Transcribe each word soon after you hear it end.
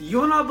You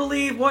will not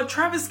believe what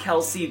Travis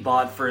Kelce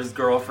bought for his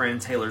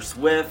girlfriend Taylor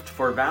Swift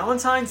for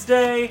Valentine's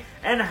Day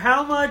and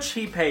how much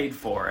he paid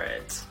for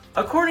it.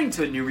 According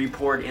to a new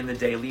report in the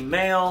Daily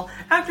Mail,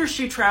 after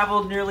she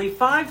traveled nearly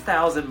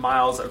 5,000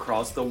 miles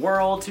across the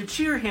world to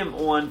cheer him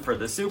on for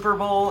the Super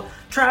Bowl,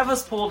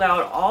 Travis pulled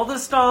out all the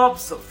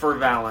stops for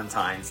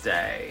Valentine's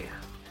Day.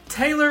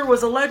 Taylor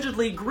was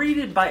allegedly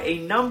greeted by a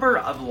number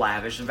of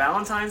lavish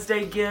Valentine's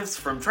Day gifts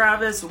from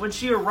Travis when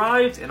she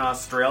arrived in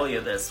Australia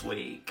this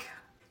week.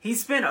 He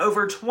spent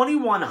over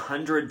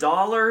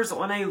 $2,100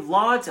 on a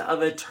lot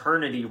of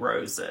eternity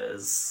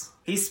roses.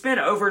 He spent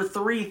over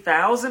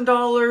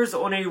 $3,000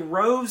 on a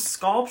rose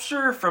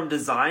sculpture from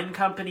design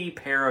company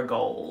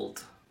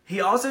Paragold.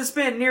 He also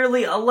spent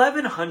nearly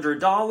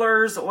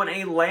 $1,100 on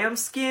a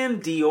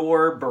lambskin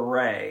Dior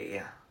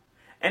beret.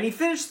 And he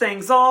finished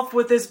things off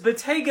with this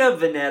Bottega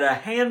Veneta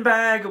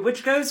handbag,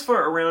 which goes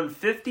for around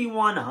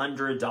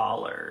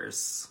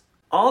 $5,100.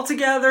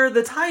 Altogether,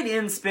 the tight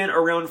end spent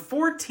around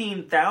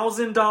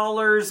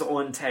 $14,000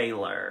 on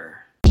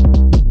Taylor.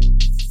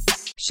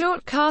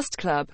 Short Cast Club